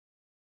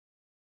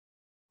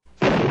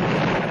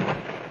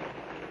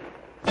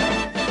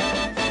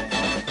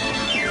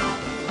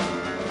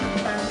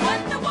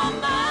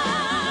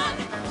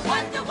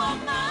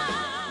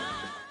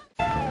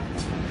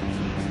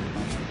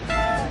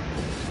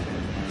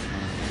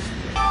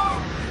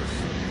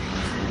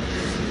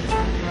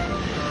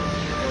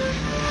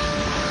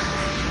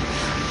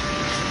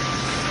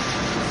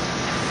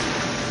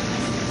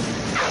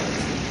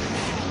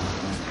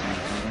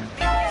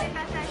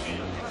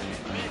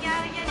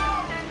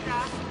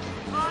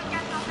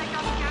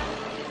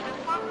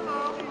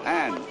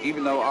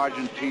Even though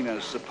Argentina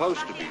is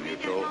supposed to be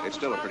neutral, it's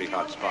still a pretty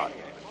hot spot.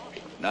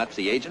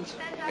 Nazi agents?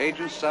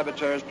 Agents,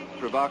 saboteurs,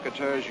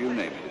 provocateurs, you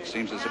name it. It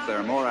seems as if there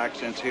are more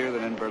accents here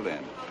than in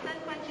Berlin.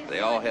 They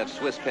all have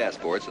Swiss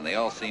passports, and they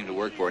all seem to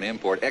work for an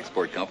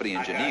import-export company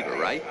in Geneva,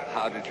 right?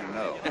 How did you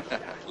know?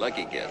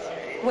 Lucky guess.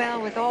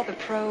 Well, with all the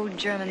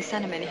pro-German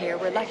sentiment here,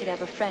 we're lucky to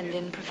have a friend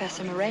in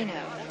Professor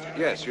Moreno.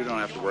 Yes, you don't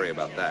have to worry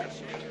about that.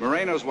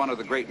 Moreno's one of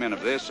the great men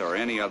of this or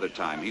any other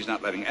time. He's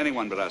not letting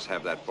anyone but us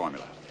have that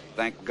formula.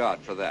 Thank God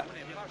for that.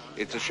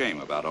 It's a shame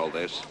about all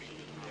this.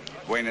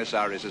 Buenos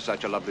Aires is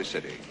such a lovely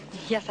city.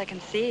 Yes, I can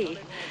see.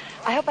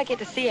 I hope I get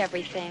to see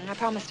everything. I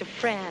promised a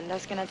friend I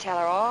was going to tell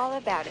her all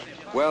about it.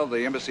 Well,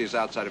 the embassy is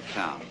outside of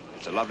town.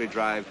 It's a lovely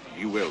drive.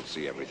 You will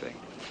see everything.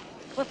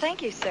 Well,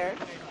 thank you, sir.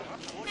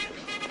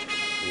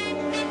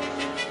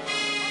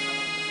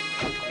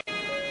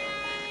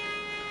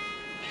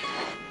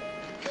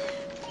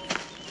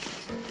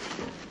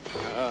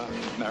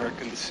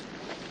 Americans.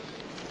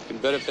 You can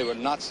bet if they were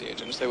Nazi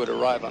agents, they would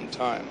arrive on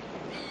time.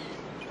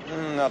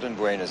 Not in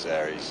Buenos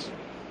Aires.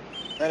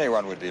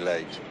 Anyone would be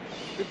late.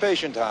 Be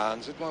patient,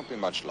 Hans. It won't be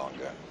much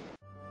longer.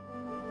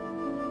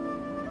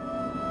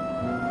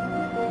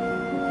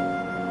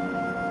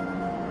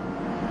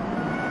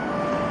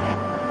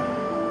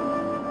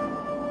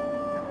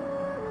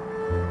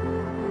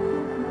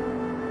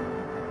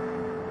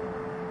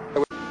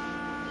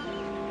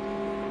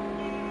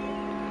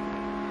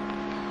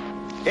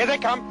 Here they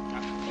come.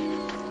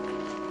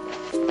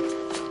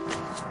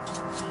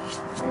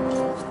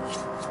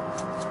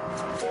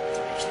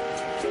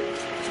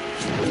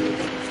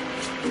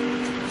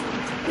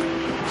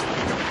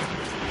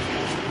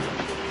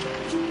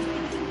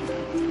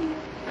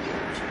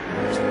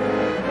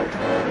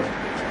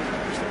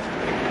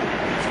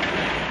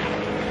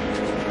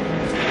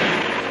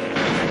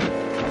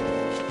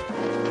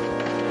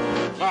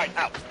 All right,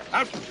 out.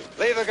 Out.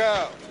 Leave the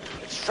girl.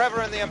 It's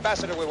Trevor and the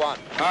ambassador we want.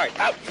 All right,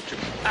 out. You two.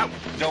 Out.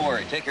 Don't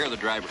worry, take care of the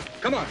driver.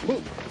 Come on,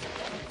 move.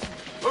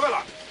 Move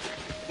along.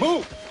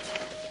 Move.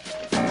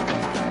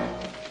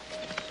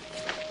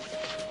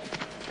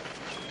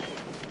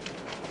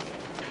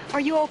 Are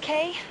you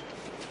okay?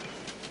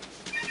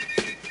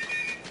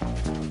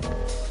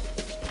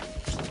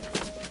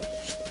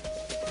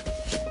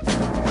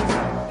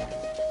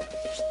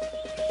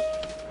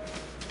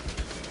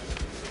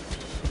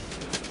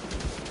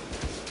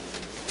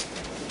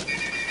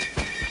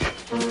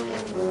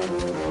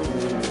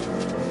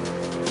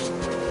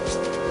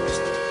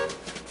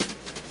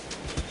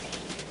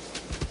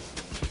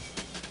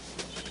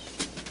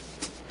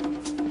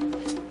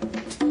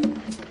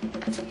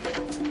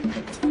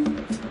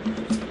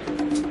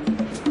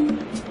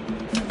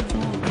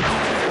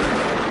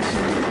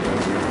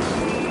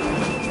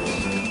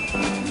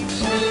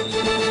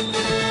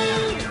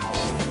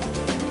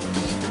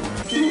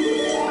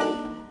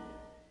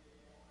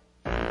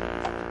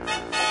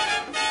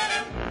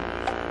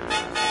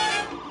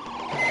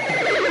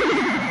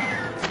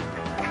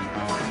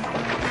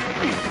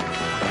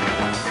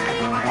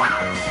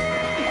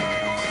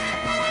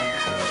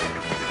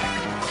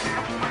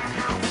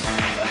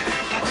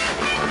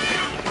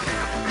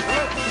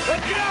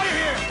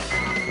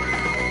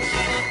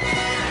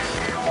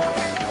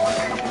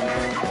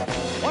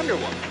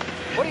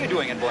 What are you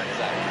doing in Buenos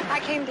Aires? I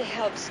came to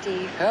help,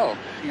 Steve. Hell,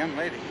 young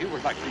lady, you were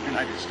like the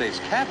United States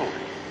cavalry.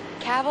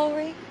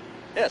 Cavalry?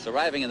 Yes,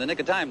 arriving in the nick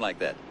of time like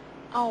that.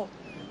 Oh,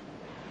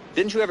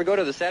 Didn't you ever go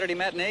to the Saturday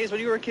matinees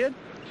when you were a kid?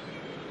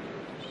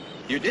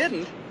 You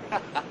didn't?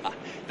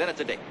 Then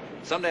it's a date.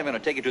 Someday I'm going to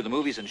take you to the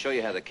movies and show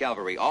you how the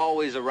cavalry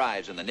always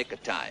arrives in the nick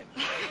of time.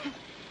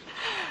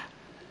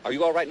 Are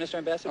you all right, Mr.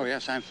 Ambassador? Oh,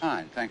 yes, I'm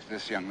fine, thanks to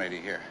this young lady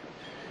here.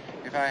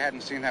 If I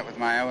hadn't seen that with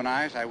my own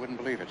eyes, I wouldn't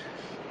believe it.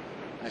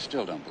 I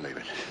still don't believe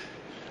it.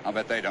 I'll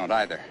bet they don't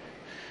either.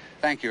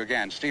 Thank you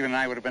again. Stephen and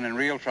I would have been in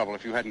real trouble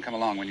if you hadn't come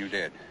along when you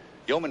did.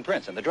 Yeoman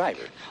Prince and the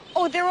driver.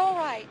 oh, they're all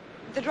right.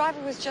 The driver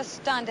was just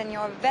stunned, and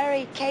your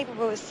very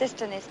capable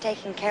assistant is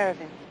taking care of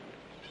him.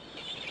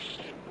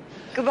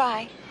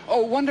 Goodbye.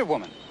 Oh, Wonder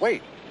Woman,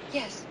 wait.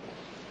 Yes.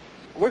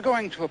 We're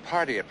going to a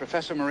party at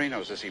Professor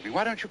Moreno's this evening.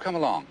 Why don't you come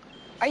along?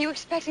 Are you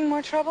expecting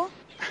more trouble?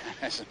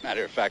 As a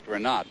matter of fact, we're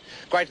not.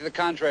 Quite to the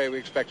contrary, we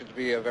expect it to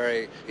be a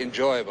very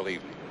enjoyable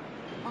evening.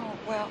 Oh,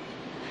 well,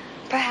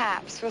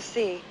 perhaps. We'll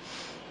see.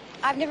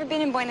 I've never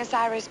been in Buenos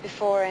Aires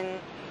before, and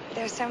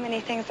there's so many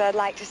things that I'd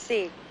like to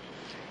see.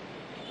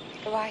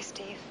 Goodbye,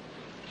 Steve.